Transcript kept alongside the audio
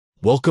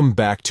Welcome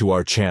back to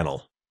our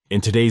channel.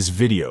 In today's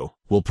video,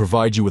 we'll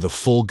provide you with a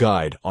full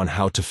guide on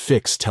how to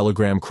fix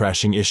Telegram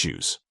crashing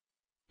issues.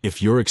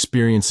 If you're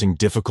experiencing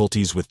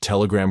difficulties with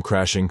Telegram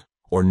crashing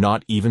or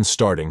not even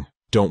starting,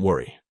 don't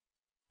worry.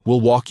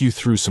 We'll walk you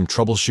through some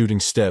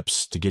troubleshooting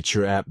steps to get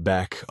your app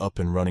back up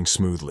and running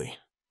smoothly.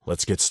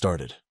 Let's get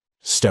started.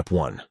 Step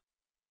 1.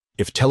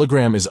 If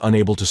Telegram is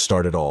unable to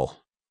start at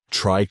all,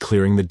 try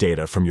clearing the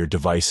data from your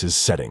device's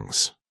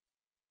settings.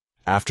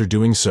 After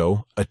doing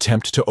so,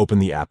 attempt to open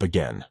the app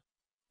again.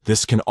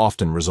 This can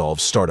often resolve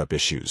startup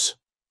issues.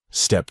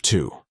 Step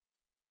 2.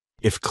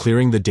 If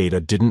clearing the data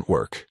didn't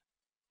work,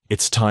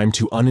 it's time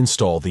to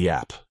uninstall the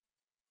app.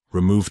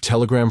 Remove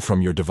Telegram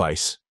from your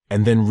device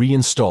and then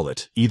reinstall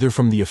it either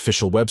from the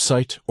official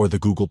website or the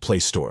Google Play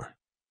Store.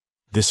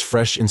 This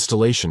fresh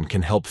installation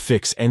can help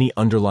fix any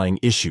underlying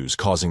issues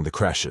causing the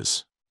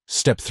crashes.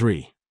 Step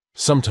 3.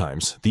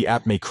 Sometimes the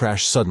app may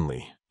crash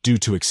suddenly due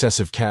to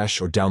excessive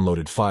cache or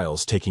downloaded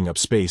files taking up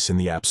space in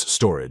the app's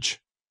storage.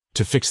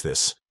 To fix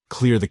this,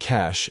 clear the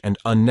cache and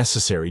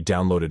unnecessary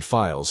downloaded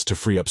files to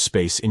free up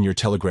space in your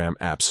Telegram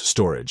app's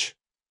storage.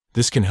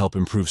 This can help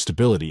improve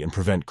stability and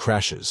prevent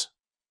crashes.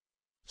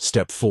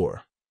 Step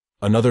 4.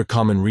 Another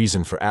common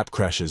reason for app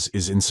crashes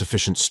is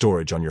insufficient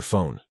storage on your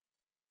phone.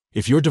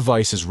 If your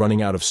device is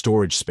running out of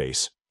storage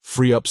space,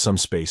 free up some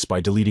space by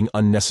deleting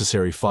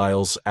unnecessary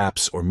files,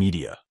 apps, or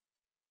media.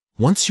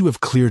 Once you have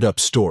cleared up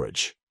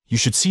storage, you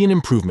should see an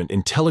improvement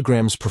in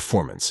Telegram's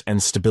performance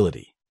and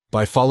stability.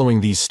 By following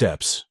these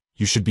steps,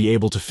 you should be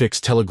able to fix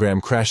Telegram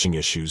crashing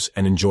issues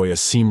and enjoy a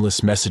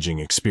seamless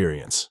messaging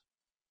experience.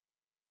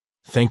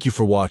 Thank you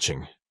for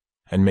watching,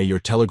 and may your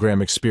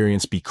Telegram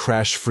experience be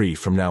crash-free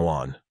from now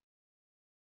on.